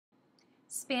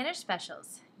Spanish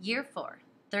Specials, Year 4,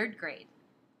 3rd grade.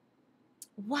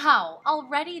 Wow,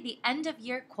 already the end of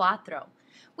Year Cuatro.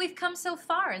 We've come so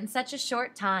far in such a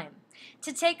short time.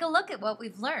 To take a look at what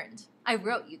we've learned, I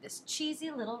wrote you this cheesy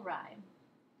little rhyme.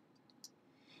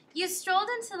 You strolled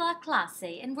into la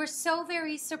clase and were so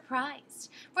very surprised,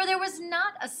 for there was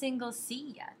not a single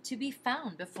silla to be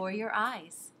found before your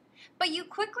eyes. But you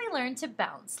quickly learned to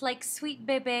bounce like sweet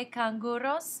bebe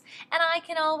canguros, and I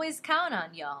can always count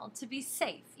on y'all to be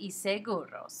safe y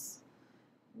seguros.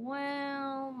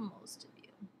 Well, most of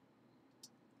you.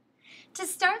 To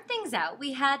start things out,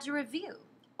 we had to review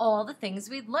all the things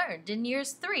we'd learned in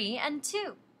years 3 and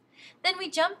 2. Then we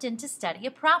jumped in to study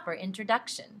a proper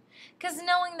introduction, because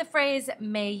knowing the phrase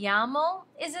me llamo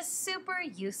is a super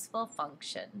useful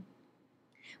function.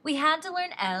 We had to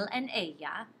learn él and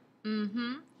ella,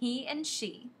 he and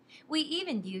she. We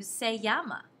even used se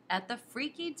llama at the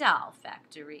Freaky Doll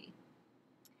Factory.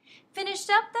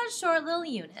 Finished up that short little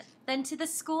unit, then to the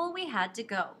school we had to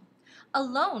go.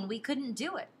 Alone we couldn't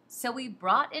do it, so we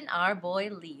brought in our boy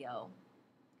Leo.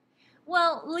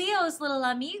 Well, Leo's little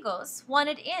amigos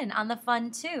wanted in on the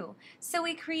fun too, so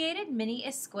we created mini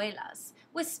escuelas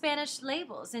with Spanish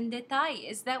labels and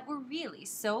detalles that were really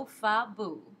so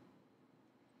fabu.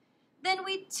 Then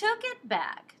we took it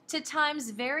back to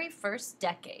time's very first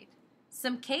decade.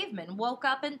 Some cavemen woke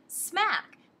up and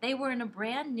smack, they were in a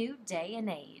brand new day and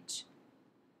age.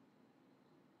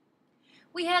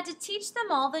 We had to teach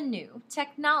them all the new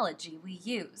technology we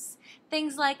use,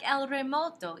 things like el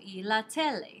remoto y la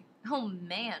tele. Oh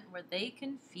man, were they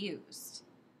confused.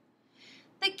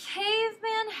 The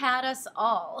caveman had us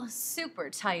all super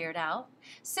tired out,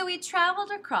 so we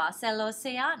traveled across el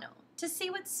océano to see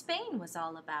what Spain was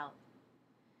all about.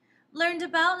 Learned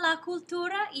about la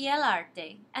cultura y el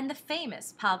arte and the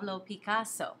famous Pablo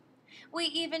Picasso. We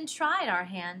even tried our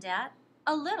hand at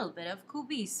a little bit of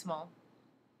cubismo.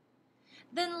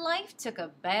 Then life took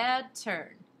a bad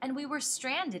turn, and we were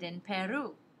stranded in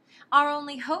Peru. Our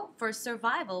only hope for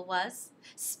survival was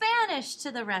Spanish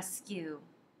to the rescue.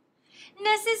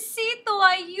 Necesito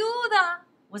ayuda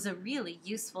was a really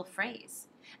useful phrase,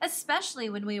 especially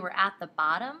when we were at the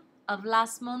bottom of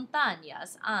Las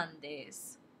Montañas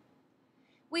Andes.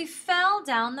 We fell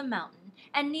down the mountain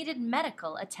and needed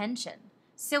medical attention,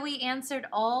 so we answered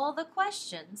all the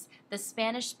questions the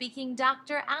Spanish-speaking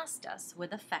doctor asked us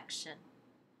with affection.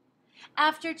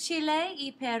 After Chile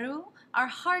y Peru, our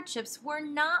hardships were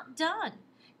not done,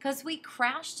 'cause we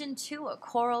crashed into a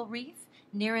coral reef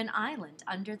near an island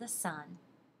under the sun.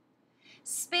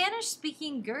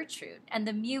 Spanish-speaking Gertrude and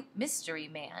the mute mystery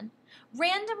man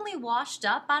randomly washed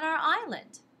up on our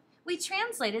island. We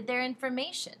translated their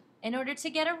information in order to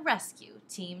get a rescue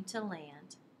team to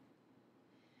land.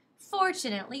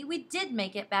 Fortunately, we did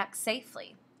make it back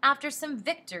safely, after some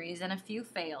victories and a few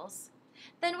fails.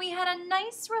 Then we had a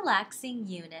nice relaxing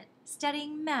unit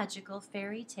studying magical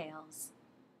fairy tales.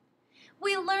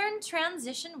 We learned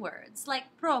transition words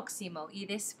like próximo y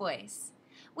después.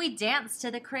 We danced to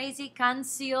the crazy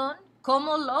canción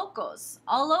como locos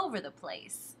all over the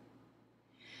place.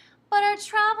 But our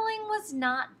traveling was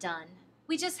not done.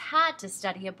 We just had to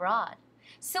study abroad.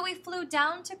 So we flew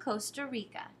down to Costa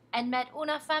Rica and met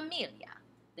una familia.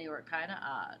 They were kind of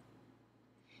odd.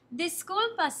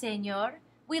 Disculpa, señor.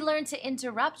 We learned to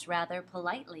interrupt rather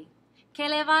politely. Que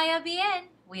le vaya bien,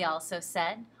 we also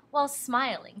said, while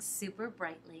smiling super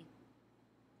brightly.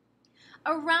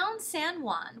 Around San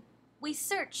Juan, we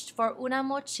searched for una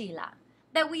mochila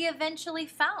that we eventually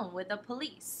found with the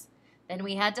police. Then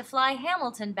we had to fly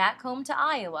Hamilton back home to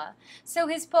Iowa so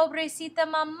his pobrecita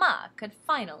mama could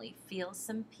finally feel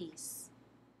some peace.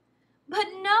 But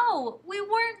no, we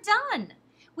weren't done.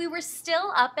 We were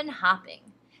still up and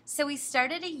hopping. So we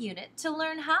started a unit to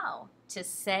learn how to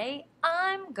say,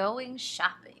 I'm going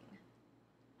shopping.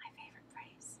 My favorite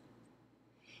phrase.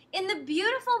 In the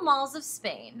beautiful malls of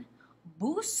Spain,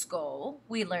 busco,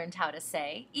 we learned how to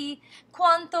say, y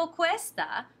cuánto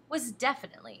cuesta was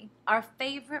definitely our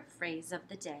favorite phrase of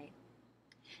the day.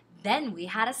 Then we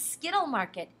had a Skittle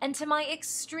market, and to my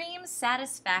extreme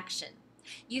satisfaction,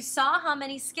 you saw how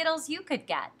many Skittles you could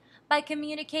get by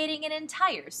communicating an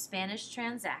entire Spanish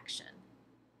transaction.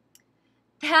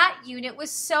 That unit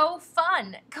was so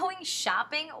fun. Going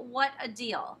shopping, what a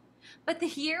deal. But the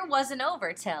year wasn't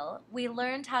over till we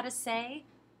learned how to say,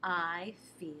 I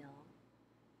feel.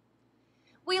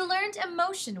 We learned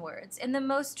emotion words in the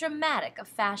most dramatic of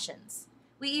fashions.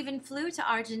 We even flew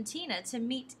to Argentina to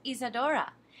meet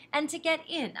Isadora and to get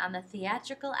in on the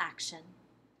theatrical action.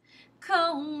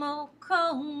 Como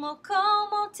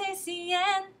te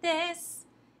sientes?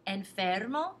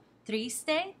 Enfermo?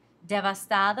 Triste?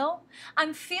 Devastado?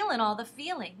 I'm feeling all the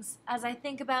feelings as I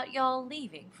think about y'all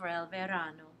leaving for El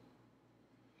Verano.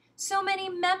 So many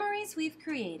memories we've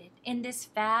created in this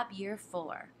fab year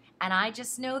 4, and I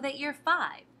just know that year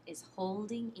 5 is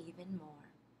holding even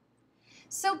more.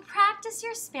 So practice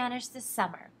your Spanish this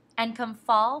summer, and come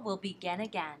fall we'll begin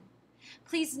again.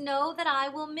 Please know that I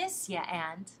will miss ya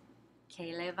and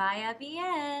que le vaya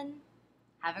bien.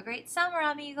 Have a great summer,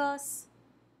 amigos.